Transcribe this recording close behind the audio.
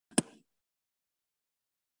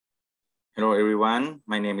Hello everyone,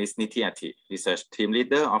 my name is Nithiati, Research Team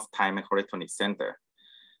Leader of Thai Microelectronics Center,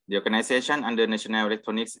 the organization under National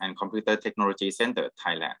Electronics and Computer Technology Center,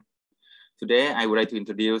 Thailand. Today, I would like to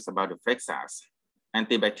introduce about the Flexas,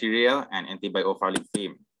 antibacterial and antibiofouling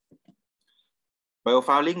film.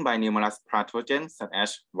 Biofouling by numerous pathogens such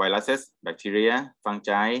as viruses, bacteria,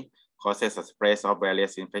 fungi, causes a spread of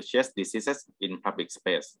various infectious diseases in public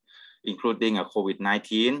space, including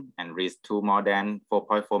COVID-19, and reached to more than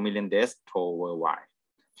 4.4 million deaths worldwide.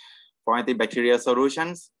 For antibacterial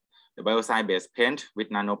solutions, the biocide-based paint with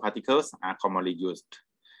nanoparticles are commonly used.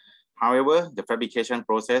 However, the fabrication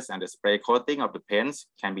process and the spray coating of the paints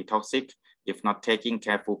can be toxic if not taking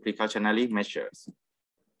careful precautionary measures.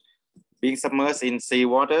 Being submerged in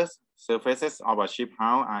seawater, surfaces of a ship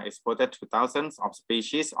hull are exposed to thousands of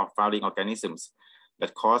species of fouling organisms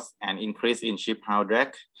that cause an increase in ship hull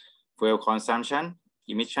drag, fuel consumption,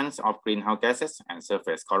 emissions of greenhouse gases, and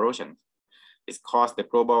surface corrosion. It caused the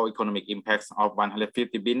global economic impacts of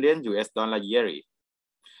 $150 billion yearly.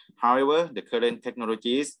 However, the current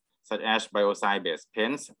technologies such as biocide-based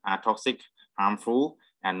paints are toxic, harmful,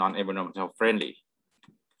 and non-environmental friendly.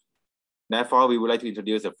 Therefore, we would like to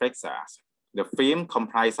introduce the Flexas. The film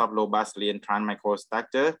comprises of robust reentrant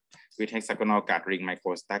microstructure with hexagonal guard ring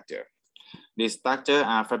microstructure. These structures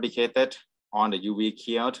are fabricated on the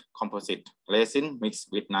UV-cured composite resin mixed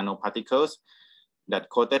with nanoparticles that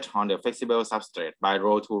coated on the flexible substrate by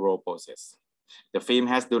roll-to-roll process. The film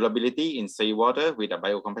has durability in seawater with a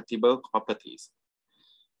biocompatible properties.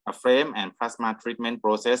 A frame and plasma treatment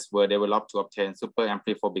process were developed to obtain super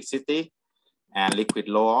ampliphobicity and liquid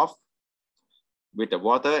roll-off with the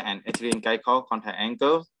water and ethylene glycol contact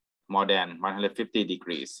angle more than 150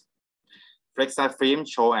 degrees. Flexa film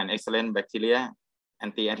show an excellent bacteria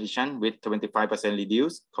anti-adhesion with 25%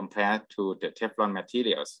 reduced compared to the Teflon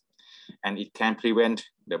materials, and it can prevent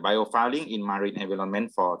the biofouling in marine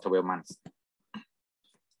environment for 12 months.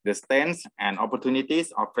 The strengths and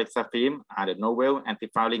opportunities of Flexa film are the novel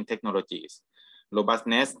anti-fouling technologies,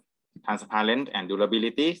 robustness, transparent and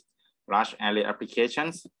durability, large area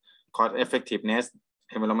applications, cost effectiveness,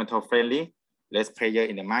 environmental friendly, less player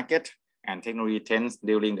in the market, and technology trends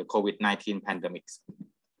during the COVID-19 pandemics.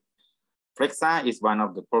 Flexa is one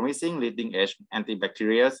of the promising leading-edge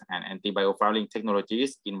antibacterial and antibiofouling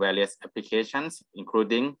technologies in various applications,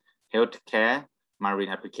 including healthcare, marine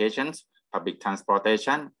applications, public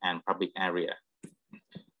transportation, and public area.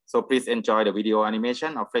 So please enjoy the video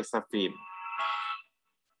animation of Flexa film.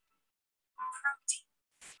 Protein,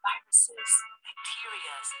 viruses,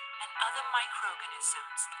 bacteria, and other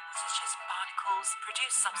microorganisms, such as barnacles,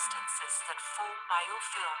 produce substances that form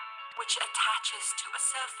biofilm, which attaches to a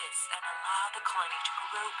surface and allow the colony to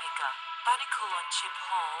grow bigger. Barnacle on chip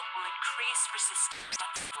hull will increase resistance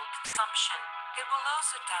and fuel consumption. It will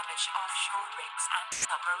also damage offshore rigs and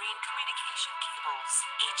submarine communication cables.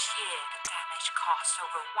 Each year, the damage costs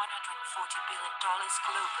over $140 billion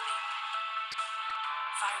globally.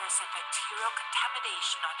 Virus and bacterial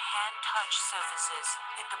contamination on hand-touch surfaces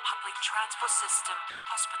in the public transport system,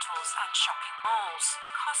 hospitals, and shopping malls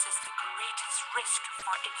causes the greatest risk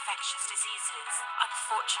for infectious diseases.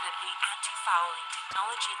 Unfortunately, anti-fouling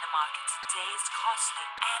technology in the market today is costly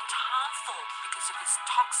and harmful because of its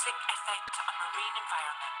toxic effect on marine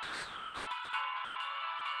environment.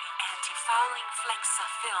 Anti-fouling Flexa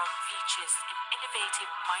film features an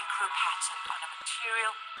innovative micro pattern on a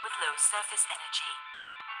material with low surface energy.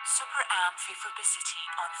 Super ampliphobicity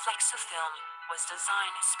on Flexa film was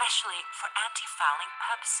designed especially for anti-fouling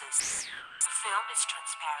purposes. The film is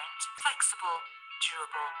transparent, flexible,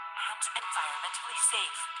 durable, and environmentally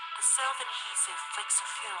safe. The self-adhesive Flexa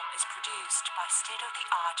film is produced by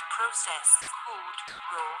state-of-the-art process called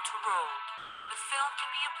roll-to-roll. The film can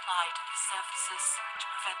be applied to the surfaces to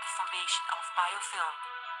prevent the formation of biofilm.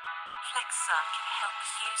 Flexa can help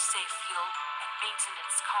you save fuel and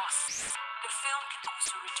maintenance costs. The film can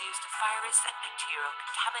also reduce the virus and bacterial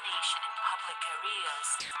contamination in public areas.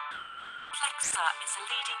 Flexa is a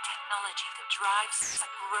leading technology that drives the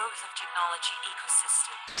growth of technology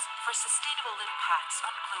ecosystems for sustainable impacts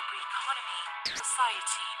on global economy,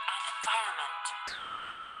 society, and environment.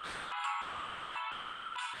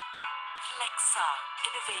 Flexa,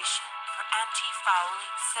 innovation for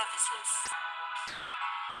anti-fouling services.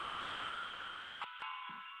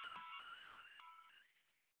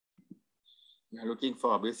 We are looking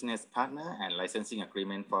for a business partner and licensing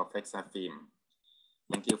agreement for Flexa film.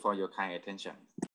 Thank you for your kind attention.